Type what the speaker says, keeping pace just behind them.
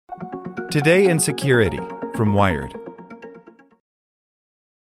Today in Security from Wired.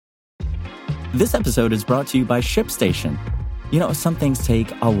 This episode is brought to you by ShipStation. You know, some things take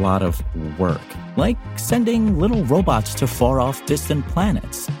a lot of work, like sending little robots to far-off distant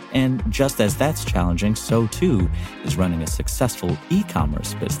planets. And just as that's challenging, so too is running a successful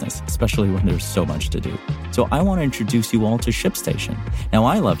e-commerce business, especially when there's so much to do. So I want to introduce you all to ShipStation. Now,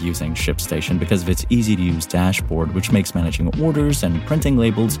 I love using ShipStation because of its easy-to-use dashboard, which makes managing orders and printing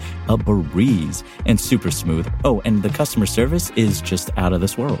labels a breeze and super smooth. Oh, and the customer service is just out of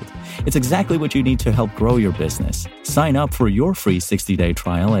this world. It's exactly what you need to help grow your business. Sign up for your free 60-day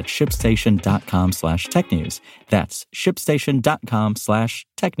trial at shipstation.com/technews. That's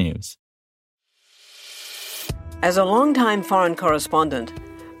shipstation.com/technews. As a longtime foreign correspondent,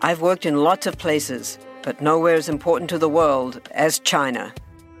 I've worked in lots of places, but nowhere as important to the world as China.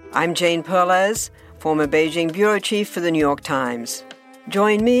 I'm Jane Perlez, former Beijing bureau chief for the New York Times.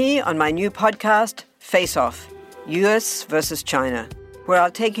 Join me on my new podcast, Face Off, U.S. versus China, where I'll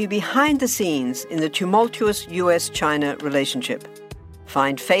take you behind the scenes in the tumultuous U.S.-China relationship.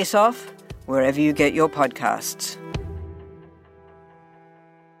 Find Face Off wherever you get your podcasts.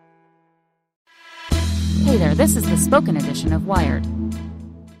 Hey there, this is the spoken edition of Wired.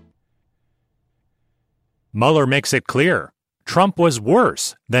 Mueller makes it clear Trump was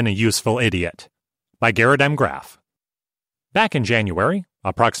worse than a useful idiot. By Garrett M. Graff. Back in January,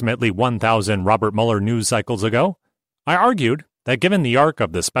 approximately 1,000 Robert Mueller news cycles ago, I argued that given the arc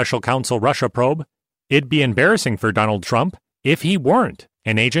of the special counsel Russia probe, it'd be embarrassing for Donald Trump if he weren't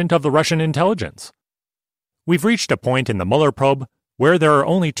an agent of the Russian intelligence. We've reached a point in the Mueller probe where there are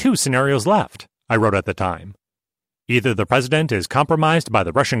only two scenarios left, I wrote at the time. Either the president is compromised by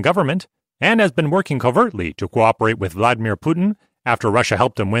the Russian government and has been working covertly to cooperate with Vladimir Putin after Russia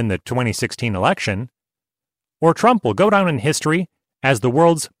helped him win the 2016 election, or Trump will go down in history as the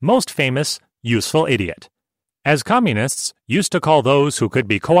world's most famous useful idiot, as communists used to call those who could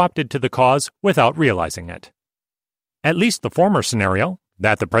be co-opted to the cause without realizing it. At least the former scenario,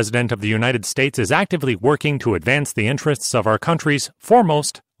 that the President of the United States is actively working to advance the interests of our country's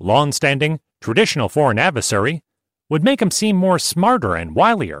foremost, long-standing, traditional foreign adversary, would make him seem more smarter and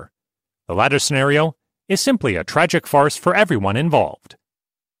wilier. The latter scenario is simply a tragic farce for everyone involved.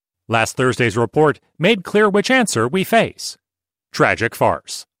 Last Thursday's report made clear which answer we face. Tragic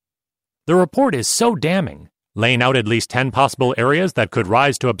farce. The report is so damning, laying out at least 10 possible areas that could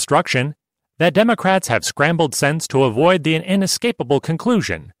rise to obstruction, that Democrats have scrambled since to avoid the inescapable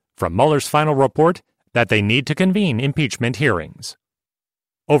conclusion from Mueller's final report that they need to convene impeachment hearings.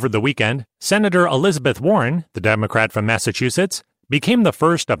 Over the weekend, Senator Elizabeth Warren, the Democrat from Massachusetts, became the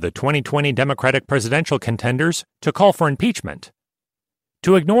first of the 2020 Democratic presidential contenders to call for impeachment.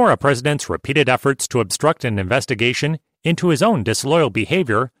 To ignore a president's repeated efforts to obstruct an investigation into his own disloyal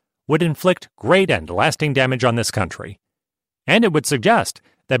behavior would inflict great and lasting damage on this country. And it would suggest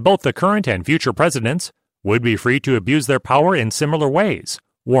that both the current and future presidents would be free to abuse their power in similar ways,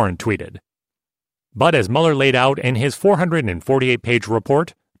 Warren tweeted. But as Mueller laid out in his 448-page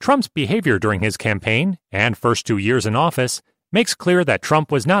report, Trump's behavior during his campaign and first 2 years in office makes clear that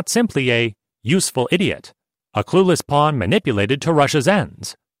Trump was not simply a useful idiot, a clueless pawn manipulated to Russia's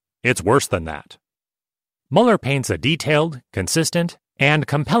ends. It's worse than that. Mueller paints a detailed, consistent, and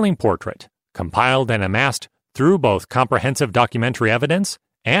compelling portrait, compiled and amassed through both comprehensive documentary evidence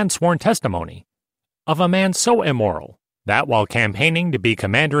and sworn testimony, of a man so immoral that while campaigning to be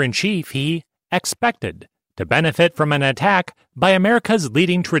commander-in-chief, he expected to benefit from an attack by America's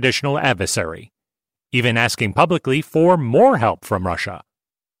leading traditional adversary, even asking publicly for more help from Russia.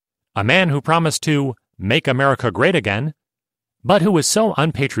 A man who promised to make America great again, but who was so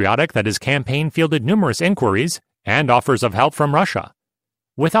unpatriotic that his campaign fielded numerous inquiries and offers of help from Russia,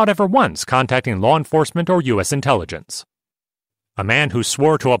 without ever once contacting law enforcement or U.S. intelligence. A man who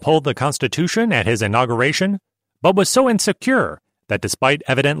swore to uphold the Constitution at his inauguration, but was so insecure that despite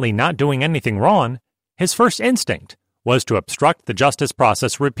evidently not doing anything wrong, his first instinct was to obstruct the justice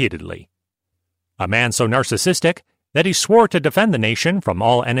process repeatedly. A man so narcissistic that he swore to defend the nation from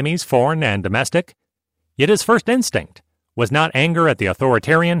all enemies, foreign and domestic, yet his first instinct was not anger at the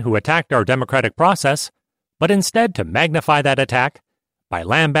authoritarian who attacked our democratic process, but instead to magnify that attack by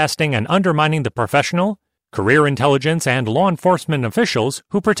lambasting and undermining the professional, career intelligence, and law enforcement officials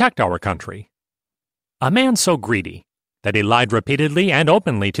who protect our country. A man so greedy that he lied repeatedly and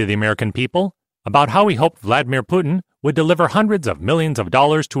openly to the American people about how he hoped Vladimir Putin would deliver hundreds of millions of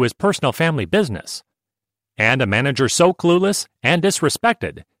dollars to his personal family business. And a manager so clueless and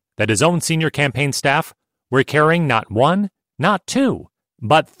disrespected that his own senior campaign staff were carrying not one, not two,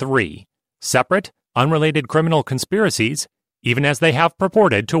 but three separate, unrelated criminal conspiracies even as they have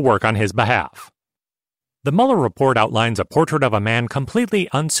purported to work on his behalf. The Mueller report outlines a portrait of a man completely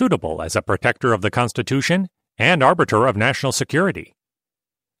unsuitable as a protector of the Constitution and arbiter of national security.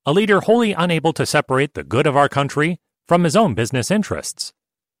 A leader wholly unable to separate the good of our country from his own business interests,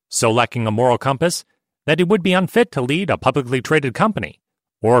 so lacking a moral compass that he would be unfit to lead a publicly traded company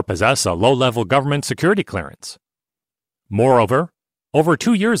or possess a low-level government security clearance. Moreover, over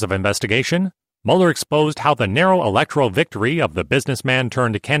 2 years of investigation, Mueller exposed how the narrow electoral victory of the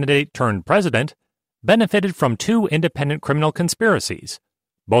businessman-turned-candidate-turned-president benefited from 2 independent criminal conspiracies,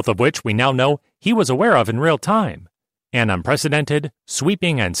 both of which we now know he was aware of in real time: an unprecedented,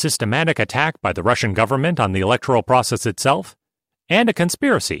 sweeping, and systematic attack by the Russian government on the electoral process itself, and a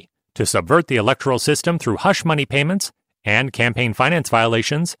conspiracy to subvert the electoral system through hush money payments and campaign finance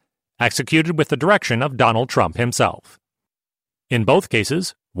violations executed with the direction of Donald Trump himself. In both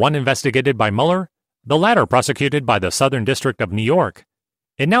cases, one investigated by Mueller, the latter prosecuted by the Southern District of New York,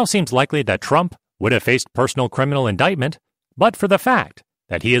 it now seems likely that Trump would have faced personal criminal indictment but for the fact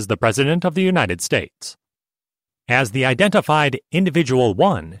that he is the President of the United States. As the identified Individual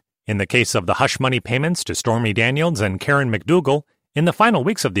 1 in the case of the hush money payments to Stormy Daniels and Karen McDougal in the final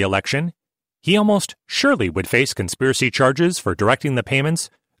weeks of the election, he almost surely would face conspiracy charges for directing the payments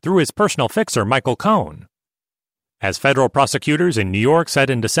through his personal fixer Michael Cohen. As federal prosecutors in New York said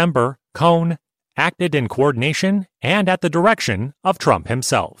in December, Cohen acted in coordination and at the direction of Trump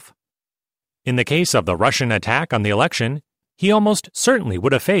himself. In the case of the Russian attack on the election, he almost certainly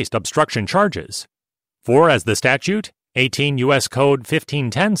would have faced obstruction charges. For, as the statute, 18 U.S. Code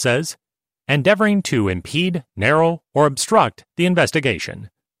 1510 says, endeavoring to impede, narrow, or obstruct the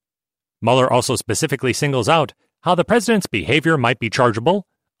investigation. Mueller also specifically singles out how the president's behavior might be chargeable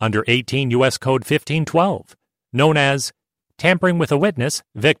under 18 U.S. Code 1512, known as tampering with a witness,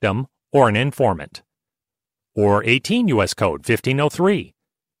 victim, or an informant. Or 18 U.S. Code 1503,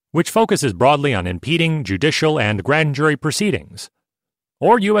 which focuses broadly on impeding judicial and grand jury proceedings.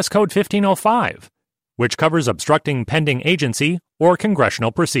 Or U.S. Code 1505, which covers obstructing pending agency or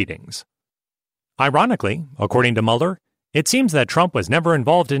congressional proceedings. Ironically, according to Mueller, it seems that Trump was never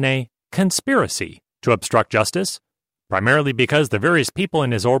involved in a conspiracy to obstruct justice, primarily because the various people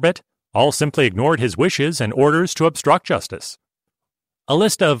in his orbit all simply ignored his wishes and orders to obstruct justice. A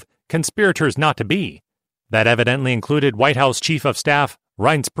list of conspirators not to be that evidently included White House Chief of Staff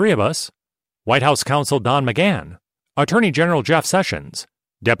Reince Priebus, White House counsel Don McGahn, Attorney General Jeff Sessions,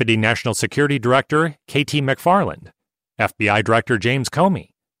 Deputy National Security Director K.T. McFarland, FBI Director James Comey,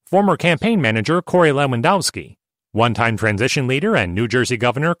 former campaign manager Corey Lewandowski, one-time transition leader and New Jersey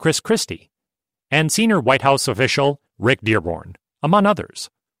Governor Chris Christie, and senior White House official Rick Dearborn, among others.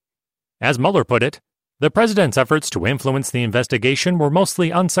 As Mueller put it, the president's efforts to influence the investigation were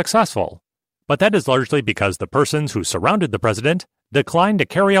mostly unsuccessful, but that is largely because the persons who surrounded the president declined to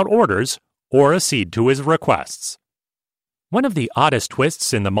carry out orders or accede to his requests. One of the oddest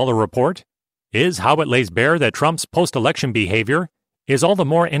twists in the Mueller report is how it lays bare that Trump's post-election behavior is all the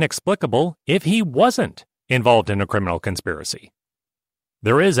more inexplicable if he wasn't involved in a criminal conspiracy.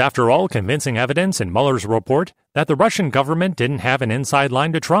 There is, after all, convincing evidence in Mueller's report that the Russian government didn't have an inside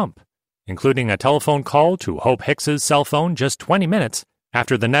line to Trump, including a telephone call to Hope Hicks's cell phone just 20 minutes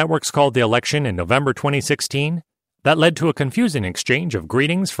after the networks called the election in November 2016 that led to a confusing exchange of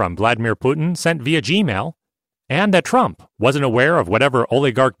greetings from Vladimir Putin sent via Gmail, and that Trump wasn't aware of whatever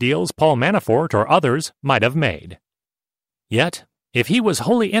oligarch deals Paul Manafort or others might have made. Yet, if he was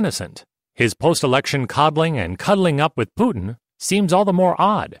wholly innocent, his post-election coddling and cuddling up with Putin seems all the more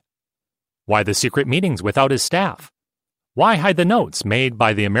odd. Why the secret meetings without his staff? Why hide the notes made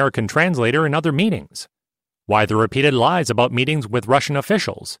by the American translator in other meetings? Why the repeated lies about meetings with Russian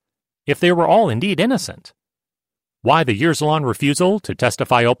officials, if they were all indeed innocent? Why the years-long refusal to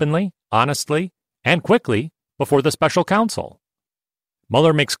testify openly, honestly, and quickly before the special counsel?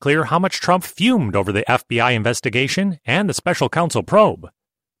 Mueller makes clear how much Trump fumed over the FBI investigation and the special counsel probe,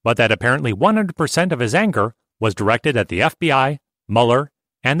 but that apparently 100% of his anger was directed at the FBI, Mueller,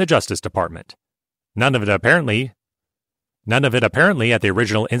 and the Justice Department. None of it apparently at the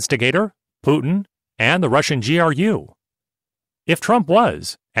original instigator, Putin, and the Russian GRU. If Trump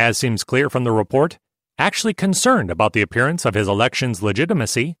was, as seems clear from the report, actually concerned about the appearance of his election's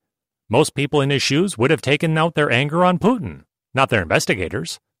legitimacy, most people in his shoes would have taken out their anger on Putin, not their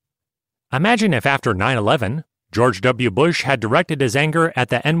investigators. Imagine if after 9/11, George W. Bush had directed his anger at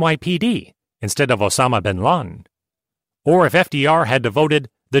the NYPD instead of Osama bin Laden. Or if FDR had devoted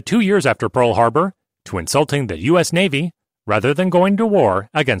the 2 years after Pearl Harbor to insulting the U.S. Navy rather than going to war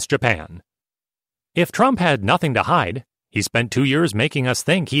against Japan. If Trump had nothing to hide, he spent 2 years making us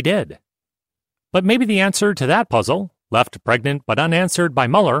think he did. But maybe the answer to that puzzle left pregnant but unanswered by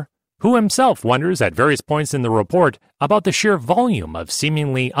Mueller, who himself wonders at various points in the report about the sheer volume of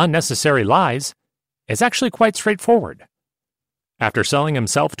seemingly unnecessary lies, is actually quite straightforward. After selling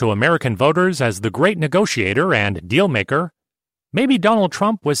himself to American voters as the great negotiator and deal-maker, maybe Donald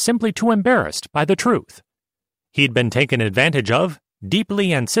Trump was simply too embarrassed by the truth. He'd been taken advantage of,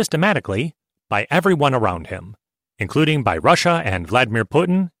 deeply and systematically, by everyone around him, including by Russia and Vladimir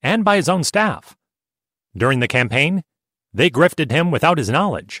Putin and by his own staff. During the campaign, they grifted him without his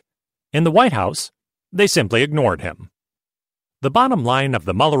knowledge. In the White House, they simply ignored him. The bottom line of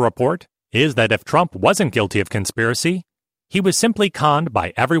the Mueller report is that if Trump wasn't guilty of conspiracy, he was simply conned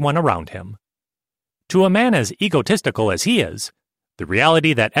by everyone around him. To a man as egotistical as he is, the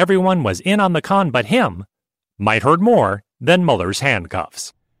reality that everyone was in on the con but him might hurt more than Mueller's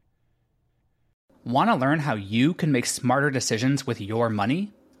handcuffs. Want to learn how you can make smarter decisions with your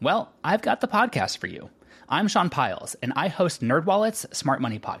money? Well, I've got the podcast for you. I'm Sean Piles, and I host NerdWallet's Smart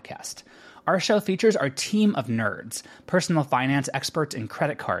Money Podcast. Our show features our team of nerds, personal finance experts in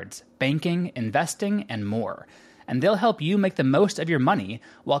credit cards, banking, investing, and more. And they'll help you make the most of your money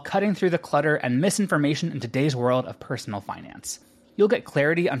while cutting through the clutter and misinformation in today's world of personal finance. You'll get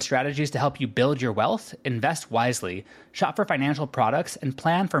clarity on strategies to help you build your wealth, invest wisely, shop for financial products, and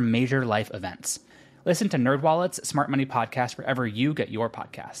plan for major life events. Listen to NerdWallet's Smart Money Podcast wherever you get your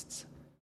podcasts.